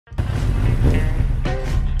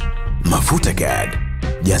Mafuta Card.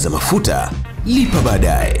 Jaza mafuta, lipa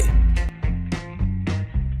baadaye.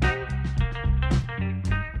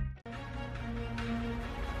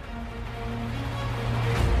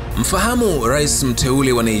 Mfahamu Rais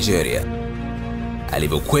Mteule wa Nigeria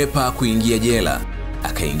alivyokwepa kuingia jela,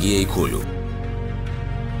 akaingia Ikulu.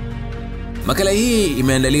 Makala hii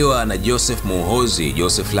imeandaliwa na Joseph Muhozi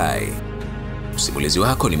Joseph Lai. Msimulizi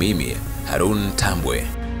wako ni mimi, Harun Tambwe.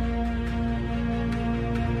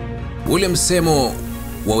 Ule msemo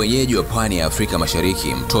wa wenyeji wa pwani ya Afrika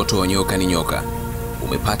Mashariki, mtoto wa nyoka ni nyoka,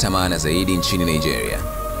 umepata maana zaidi nchini Nigeria,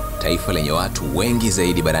 taifa lenye watu wengi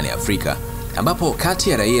zaidi barani Afrika, ambapo kati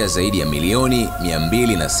ya raia zaidi ya milioni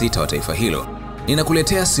 206 wa taifa hilo,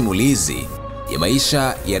 ninakuletea simulizi ya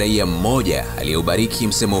maisha ya raia mmoja aliyeubariki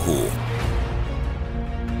msemo huu.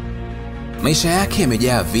 Maisha yake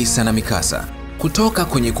yamejaa visa na mikasa, kutoka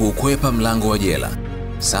kwenye kuukwepa mlango wa jela.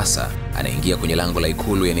 Sasa anaingia kwenye lango la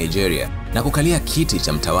Ikulu ya Nigeria na kukalia kiti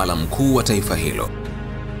cha mtawala mkuu wa taifa hilo.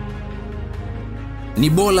 Ni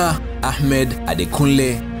Bola Ahmed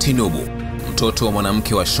Adekunle Tinubu, mtoto wa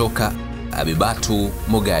mwanamke wa shoka Abibatu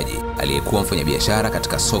Mogaji, aliyekuwa mfanyabiashara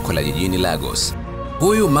katika soko la jijini Lagos.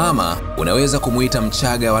 Huyu mama unaweza kumuita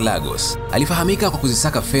Mchaga wa Lagos. Alifahamika kwa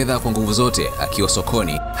kuzisaka fedha kwa nguvu zote akiwa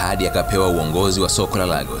sokoni hadi akapewa uongozi wa soko la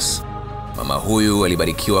Lagos. Mama huyu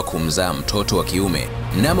alibarikiwa kumzaa mtoto wa kiume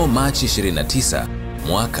mnamo Machi 29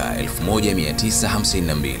 mwaka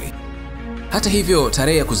 1952. Hata hivyo,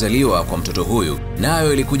 tarehe ya kuzaliwa kwa mtoto huyu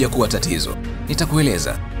nayo ilikuja kuwa tatizo.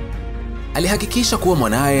 Nitakueleza. Alihakikisha kuwa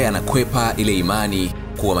mwanaye anakwepa ile imani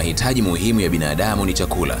kuwa mahitaji muhimu ya binadamu ni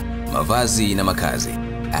chakula, mavazi na makazi.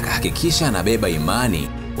 Akahakikisha anabeba imani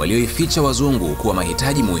walioificha wazungu kuwa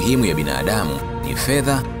mahitaji muhimu ya binadamu ni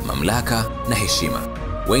fedha, mamlaka na heshima.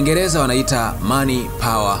 Waingereza wanaita money,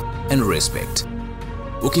 power and respect.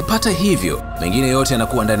 Ukipata hivyo, mengine yote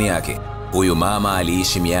yanakuwa ndani yake. Huyu mama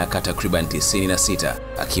aliishi miaka takriban 96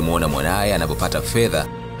 akimwona mwanaye anapopata fedha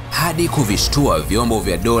hadi kuvishtua vyombo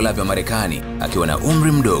vya dola vya Marekani akiwa na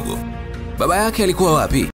umri mdogo. Baba yake alikuwa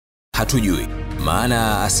wapi? Hatujui,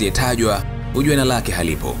 maana asiyetajwa hujua na lake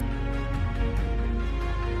halipo.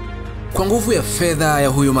 Kwa nguvu ya fedha ya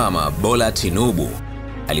huyu mama, Bola Tinubu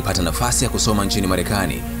alipata nafasi ya kusoma nchini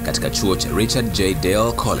Marekani katika chuo cha Richard J.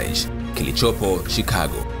 Dale College kilichopo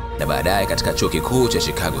Chicago, na baadaye katika chuo kikuu cha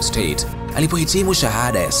Chicago State alipohitimu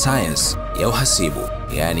shahada ya science ya uhasibu,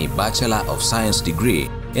 yani Bachelor of Science degree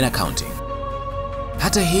in accounting.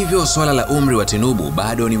 Hata hivyo, swala la umri wa Tinubu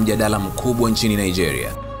bado ni mjadala mkubwa nchini Nigeria,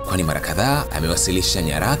 kwani mara kadhaa amewasilisha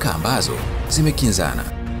nyaraka ambazo zimekinzana.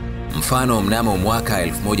 Mfano, mnamo mwaka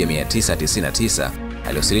 1999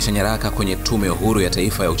 aliwasilisha nyaraka kwenye Tume Huru ya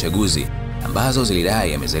Taifa ya Uchaguzi ambazo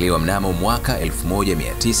zilidai amezaliwa mnamo mwaka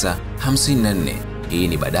 1954. Hii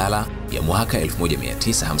ni badala ya mwaka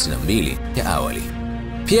 1952 ya awali.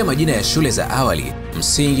 Pia majina ya shule za awali,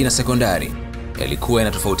 msingi na sekondari yalikuwa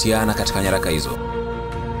yanatofautiana katika nyaraka hizo.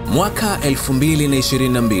 Mwaka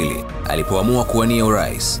 2022 alipoamua kuwania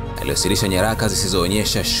urais, aliwasilisha nyaraka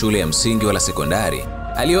zisizoonyesha shule ya msingi wala sekondari.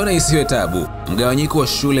 Aliona isiwe tabu mgawanyiko wa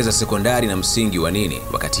shule za sekondari na msingi wa nini,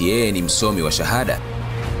 wakati yeye ni msomi wa shahada.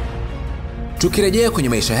 Tukirejea kwenye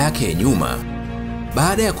maisha yake ya nyuma,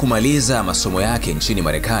 baada ya kumaliza masomo yake nchini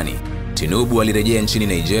Marekani, Tinubu alirejea nchini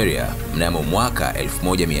Nigeria mnamo mwaka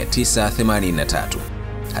 1983.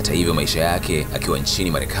 Hata hivyo, maisha yake akiwa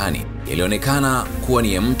nchini Marekani yalionekana kuwa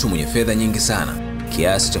ni ya mtu mwenye fedha nyingi sana,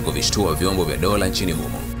 kiasi cha kuvishtua vyombo vya dola nchini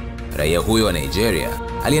humo. Raia huyo wa Nigeria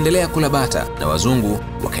aliendelea kula bata na wazungu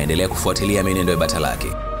wakaendelea kufuatilia mienendo ya bata lake.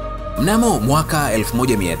 Mnamo mwaka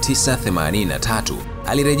 1983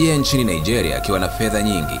 alirejea nchini Nigeria akiwa na fedha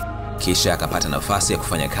nyingi, kisha akapata nafasi ya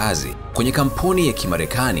kufanya kazi kwenye kampuni ya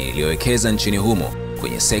Kimarekani iliyowekeza nchini humo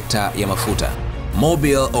kwenye sekta ya mafuta,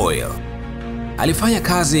 Mobil Oil. Alifanya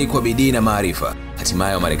kazi kwa bidii na maarifa.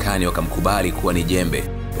 Hatimaye Wamarekani wakamkubali kuwa ni jembe,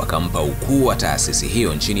 wakampa ukuu wa taasisi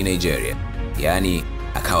hiyo nchini Nigeria, yaani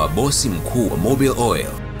akawa bosi mkuu wa Mobil Oil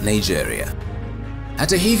Nigeria.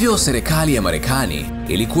 Hata hivyo, serikali ya Marekani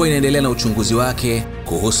ilikuwa inaendelea na uchunguzi wake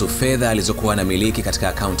kuhusu fedha alizokuwa anamiliki katika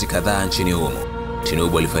akaunti kadhaa nchini humo.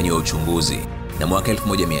 Tinubu alifanyiwa uchunguzi na mwaka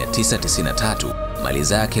 1993 mali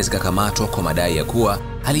zake zikakamatwa kwa madai ya kuwa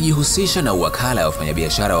alijihusisha na uwakala wa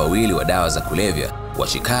wafanyabiashara wawili wa dawa za kulevya wa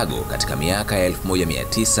Chicago katika miaka ya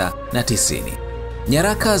 1990.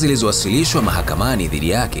 Nyaraka zilizowasilishwa mahakamani dhidi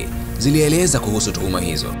yake zilieleza kuhusu tuhuma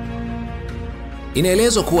hizo.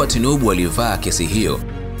 Inaelezwa kuwa Tinubu alivaa kesi hiyo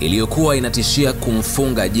iliyokuwa inatishia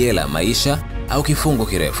kumfunga jela maisha au kifungo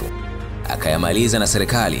kirefu. Akayamaliza na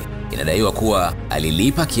serikali inadaiwa kuwa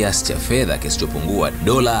alilipa kiasi cha fedha kisichopungua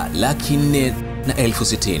 $400,000 na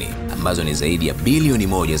 60,000 ambazo ni zaidi ya bilioni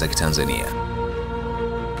 1 za Kitanzania.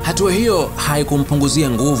 Hatua hiyo haikumpunguzia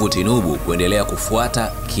nguvu Tinubu kuendelea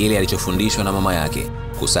kufuata kile alichofundishwa na mama yake: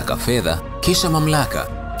 kusaka fedha, kisha mamlaka,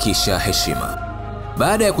 kisha heshima.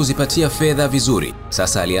 Baada ya kuzipatia fedha vizuri,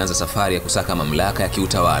 sasa alianza safari ya kusaka mamlaka ya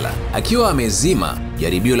kiutawala, akiwa amezima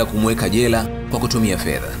jaribio la kumweka jela kwa kutumia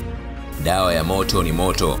fedha. Dawa ya moto ni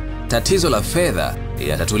moto. Tatizo la fedha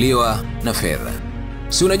linatatuliwa na fedha.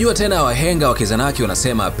 Si unajua tena, wahenga wa Kizanaki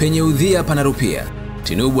wanasema penye udhia pana rupia.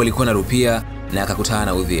 Tinubu alikuwa na rupia na akakutana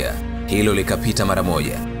na udhia. Hilo likapita mara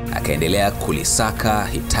moja. Akaendelea kulisaka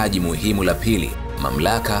hitaji muhimu la pili: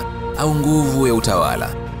 mamlaka au nguvu ya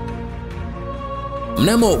utawala.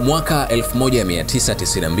 Mnamo mwaka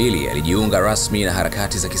 1992 alijiunga rasmi na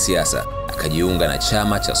harakati za kisiasa. Akajiunga na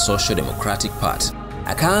chama cha Social Democratic Party.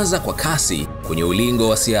 Akaanza kwa kasi kwenye ulingo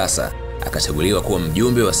wa siasa. Akachaguliwa kuwa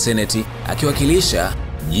mjumbe wa Seneti akiwakilisha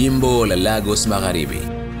jimbo la Lagos Magharibi.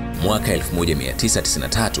 Mwaka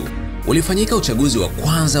 1993 ulifanyika uchaguzi wa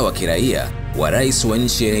kwanza wa kiraia wa rais wa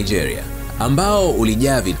nchi ya Nigeria, ambao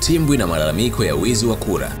ulijaa vitimbwi na malalamiko ya wizi wa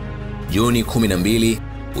kura. Juni 12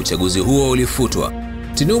 uchaguzi huo ulifutwa.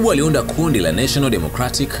 Tinubu aliunda kundi la National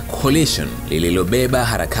Democratic Coalition lililobeba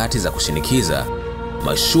harakati za kushinikiza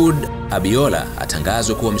Mashood Abiola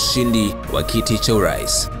atangazwe kuwa mshindi wa kiti cha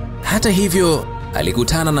urais. Hata hivyo,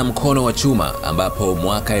 alikutana na mkono wa chuma, ambapo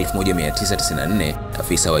mwaka 1994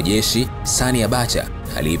 afisa wa jeshi Sani Abacha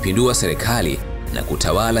aliipindua serikali na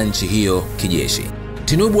kutawala nchi hiyo kijeshi.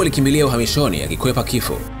 Tinubu alikimbilia uhamishoni akikwepa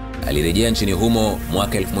kifo. Alirejea nchini humo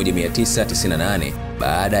mwaka 1998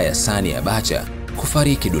 baada ya Sani Abacha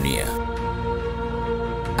kufariki dunia.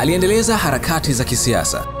 Aliendeleza harakati za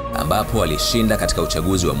kisiasa, ambapo alishinda katika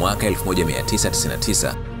uchaguzi wa mwaka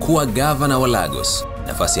 1999 kuwa gavana wa Lagos,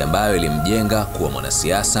 nafasi ambayo ilimjenga kuwa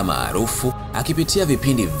mwanasiasa maarufu, akipitia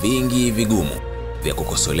vipindi vingi vigumu vya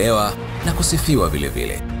kukosolewa na kusifiwa vile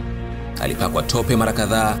vile. Alipakwa tope mara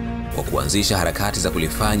kadhaa kwa kuanzisha harakati za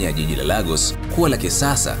kulifanya jiji la Lagos kuwa la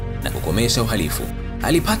kisasa na kukomesha uhalifu.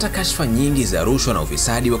 Alipata kashfa nyingi za rushwa na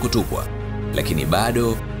ufisadi wa kutupwa, lakini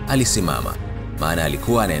bado alisimama, maana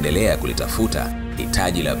alikuwa anaendelea kulitafuta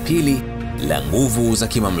hitaji la pili la nguvu za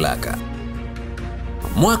kimamlaka.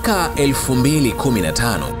 Mwaka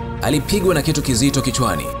 2015 alipigwa na kitu kizito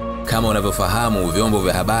kichwani. Kama unavyofahamu, vyombo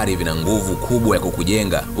vya habari vina nguvu kubwa ya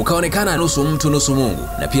kukujenga ukaonekana nusu mtu nusu Mungu,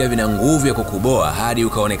 na pia vina nguvu ya kukuboa hadi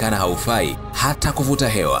ukaonekana haufai hata kuvuta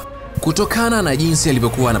hewa. Kutokana na jinsi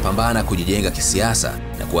alivyokuwa anapambana kujijenga kisiasa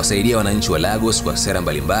na kuwasaidia wananchi wa Lagos kwa sera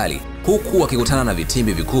mbalimbali, huku akikutana na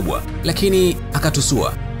vitimbi vikubwa, lakini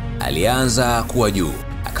akatusua. Alianza kuwa juu,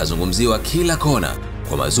 akazungumziwa kila kona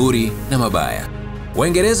kwa mazuri na mabaya.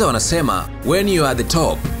 Waingereza wanasema when you are the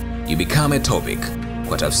top you become a topic.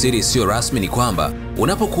 Kwa tafsiri sio rasmi ni kwamba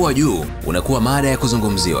unapokuwa juu unakuwa mada ya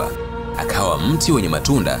kuzungumziwa. Akawa mti wenye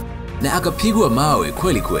matunda na akapigwa mawe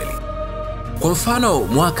kweli kweli. Kwa mfano,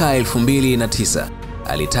 mwaka 2009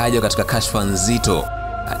 alitajwa katika kashfa nzito,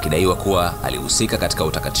 akidaiwa kuwa alihusika katika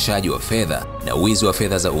utakatishaji wa fedha na wizi wa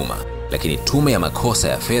fedha za umma, lakini tume ya makosa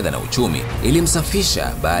ya fedha na uchumi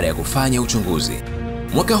ilimsafisha baada ya kufanya uchunguzi.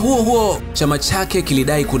 Mwaka huo huo chama chake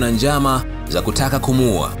kilidai kuna njama za kutaka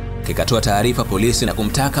kumuua, kikatoa taarifa polisi na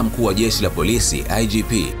kumtaka mkuu wa jeshi la polisi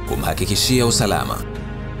IGP kumhakikishia usalama.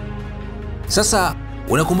 Sasa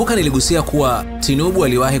unakumbuka niligusia kuwa Tinubu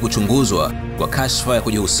aliwahi kuchunguzwa kwa kashfa ya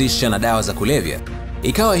kujihusisha na dawa za kulevya.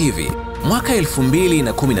 Ikawa hivi, mwaka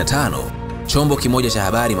 2015 chombo kimoja cha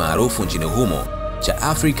habari maarufu nchini humo cha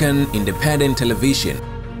African Independent Television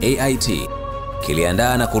AIT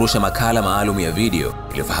kiliandaa na kurusha makala maalum ya video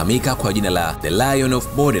iliyofahamika kwa jina la The Lion of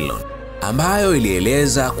Borderline, ambayo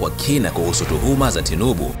ilieleza kwa kina kuhusu tuhuma za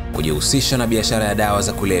Tinubu kujihusisha na biashara ya dawa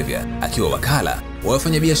za kulevya, akiwa wakala wa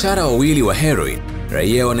wafanyabiashara wawili wa heroin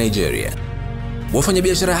raia wa Nigeria.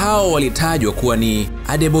 Wafanyabiashara hao walitajwa kuwa ni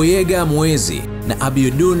Adeboyega Mwezi na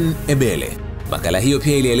Abiodun Ebele. Makala hiyo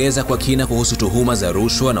pia ilieleza kwa kina kuhusu tuhuma za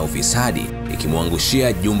rushwa na ufisadi,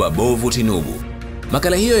 ikimwangushia jumba bovu Tinubu.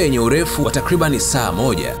 Makala hiyo yenye urefu wa takriban saa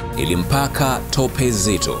moja ilimpaka tope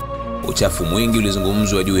zito. Uchafu mwingi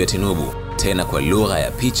ulizungumzwa juu ya Tinubu, tena kwa lugha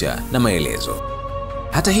ya picha na maelezo.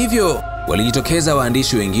 Hata hivyo, walijitokeza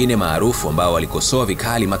waandishi wengine maarufu ambao walikosoa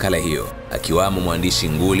vikali makala hiyo, akiwamo mwandishi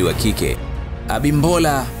nguli wa kike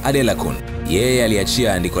Abimbola Adelakun. Yeye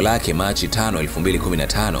aliachia andiko lake Machi 5,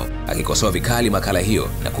 2015 akikosoa vikali makala hiyo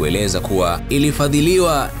na kueleza kuwa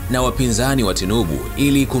ilifadhiliwa na wapinzani wa Tinubu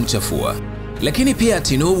ili kumchafua. Lakini pia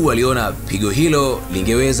Tinubu aliona pigo hilo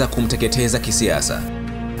lingeweza kumteketeza kisiasa.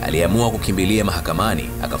 Aliamua kukimbilia mahakamani,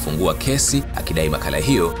 akafungua kesi akidai makala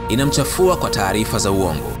hiyo inamchafua kwa taarifa za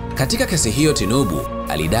uongo. Katika kesi hiyo Tinubu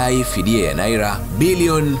alidai fidia ya naira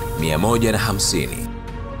bilioni 150.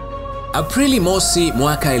 Aprili mosi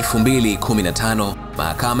mwaka 2015,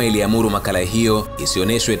 mahakama iliamuru makala hiyo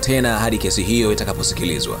isioneshwe tena hadi kesi hiyo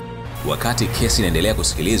itakaposikilizwa. Wakati kesi inaendelea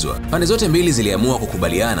kusikilizwa, pande zote mbili ziliamua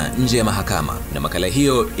kukubaliana nje ya mahakama na makala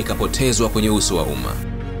hiyo ikapotezwa kwenye uso wa umma.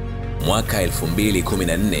 Mwaka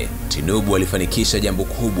 2014, Tinubu alifanikisha jambo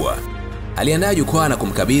kubwa. Aliandaa jukwaa na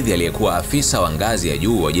kumkabidhi aliyekuwa afisa wa ngazi ya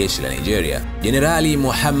juu wa jeshi la Nigeria, Jenerali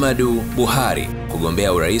Muhammadu Buhari,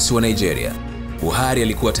 kugombea urais wa Nigeria. Buhari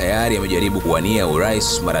alikuwa tayari amejaribu kuwania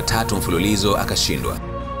urais mara 3 mfululizo akashindwa.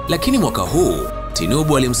 Lakini mwaka huu,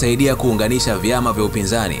 Tinubu alimsaidia kuunganisha vyama vya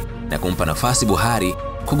upinzani na kumpa nafasi Buhari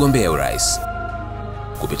kugombea urais.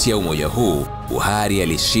 Kupitia umoja huu, Buhari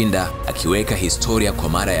alishinda, akiweka historia kwa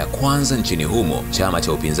mara ya kwanza nchini humo chama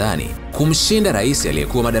cha upinzani kumshinda rais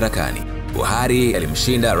aliyekuwa madarakani. Buhari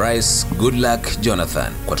alimshinda Rais Goodluck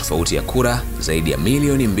Jonathan kwa tofauti ya kura zaidi ya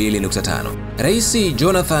milioni 2.5. Rais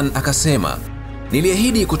Jonathan akasema,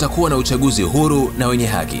 "Niliahidi kutakuwa na uchaguzi huru na wenye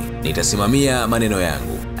haki. Nitasimamia maneno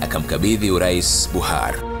yangu." Akamkabidhi urais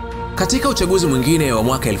Buhari. Katika uchaguzi mwingine wa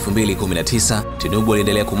mwaka 2019, Tinubu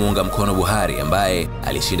aliendelea kumuunga mkono Buhari ambaye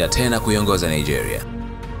alishinda tena kuiongoza Nigeria.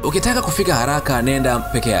 Ukitaka kufika haraka nenda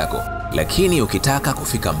peke yako, lakini ukitaka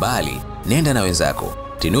kufika mbali nenda na wenzako.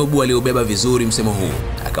 Tinubu aliubeba vizuri msemo huu,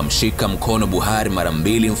 akamshika mkono Buhari mara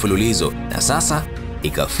 2 mfululizo, na sasa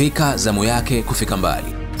ikafika zamu yake kufika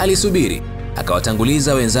mbali. Alisubiri,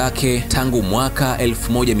 akawatanguliza wenzake tangu mwaka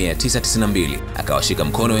 1992, akawashika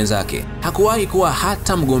mkono wenzake. Hakuwahi kuwa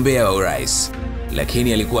hata mgombea wa urais,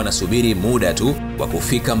 lakini alikuwa anasubiri muda tu wa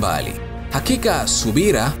kufika mbali. Hakika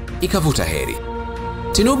subira ikavuta heri.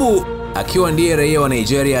 Tinubu akiwa ndiye raia wa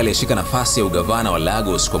Nigeria aliyeshika nafasi ya ugavana wa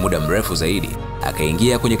Lagos kwa muda mrefu zaidi,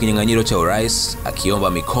 akaingia kwenye kinyang'anyiro cha urais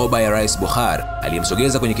akiomba mikoba ya Rais Buhari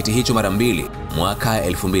aliyemsogeza kwenye kiti hicho mara 2, mwaka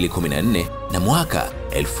 2014 na mwaka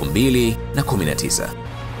 2019.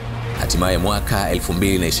 Hatimaye mwaka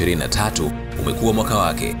 2023 umekuwa mwaka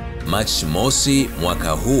wake. Machi mosi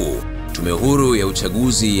mwaka huu, Tume Huru ya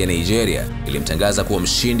Uchaguzi ya Nigeria ilimtangaza kuwa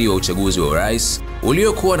mshindi wa uchaguzi wa urais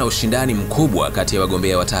uliokuwa na ushindani mkubwa kati ya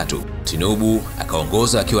wagombea watatu. Tinubu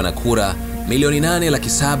akaongoza akiwa na kura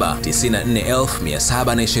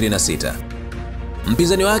 8,794,726.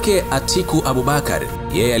 Mpinzani wake Atiku Abubakar,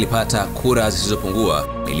 yeye alipata kura zisizopungua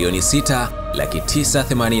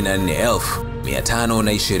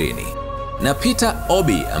 6,984,520. Na Peter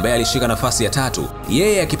Obi ambaye alishika nafasi ya 3,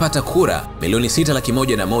 yeye akipata kura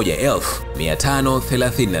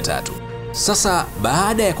 6,101,533. Sasa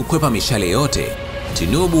baada ya kukwepa mishale yote,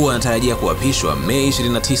 Tinubu anatarajia kuapishwa Mei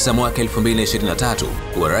 29 mwaka 2023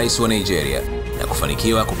 kuwa rais wa Nigeria na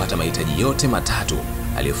kufanikiwa kupata mahitaji yote matatu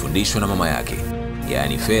aliyofundishwa na mama yake,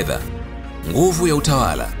 yaani fedha, nguvu ya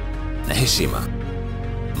utawala na heshima.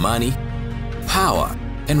 Money, power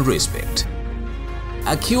and respect.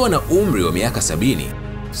 Akiwa na umri wa miaka 70,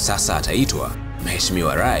 sasa ataitwa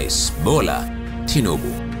Mheshimiwa Rais Bola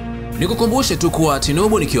Tinubu. Nikukumbushe tu kuwa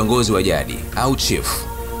Tinubu ni kiongozi wa jadi au chief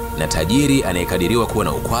na tajiri anayekadiriwa kuwa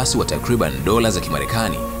na ukwasi wa takriban dola za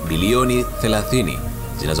Kimarekani bilioni 30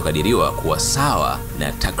 zinazokadiriwa kuwa sawa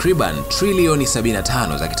na takriban trilioni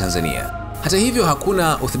 75 za Kitanzania. Hata hivyo,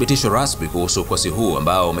 hakuna uthibitisho rasmi kuhusu ukwasi huu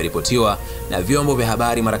ambao umeripotiwa na vyombo vya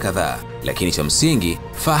habari mara kadhaa, lakini cha msingi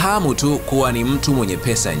fahamu tu kuwa ni mtu mwenye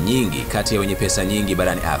pesa nyingi kati ya wenye pesa nyingi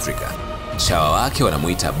barani Afrika. Chawa wake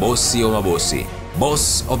wanamuita bosi wa mabosi,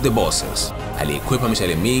 boss of the bosses, aliyekwepa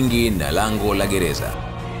mishale mingi na lango la gereza.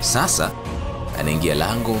 Sasa anaingia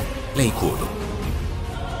lango la Ikulu.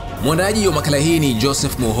 Mwandaji wa makala hii ni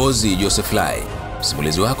Joseph Muhozi Joseph Lai.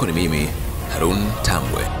 Msimulizi wako ni mimi Harun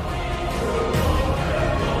Tambwe.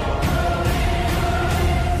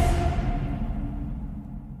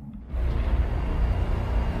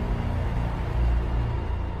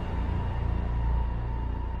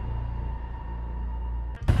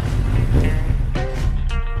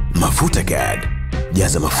 Mafuta Card.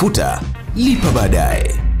 Jaza mafuta, lipa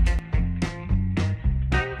baadaye.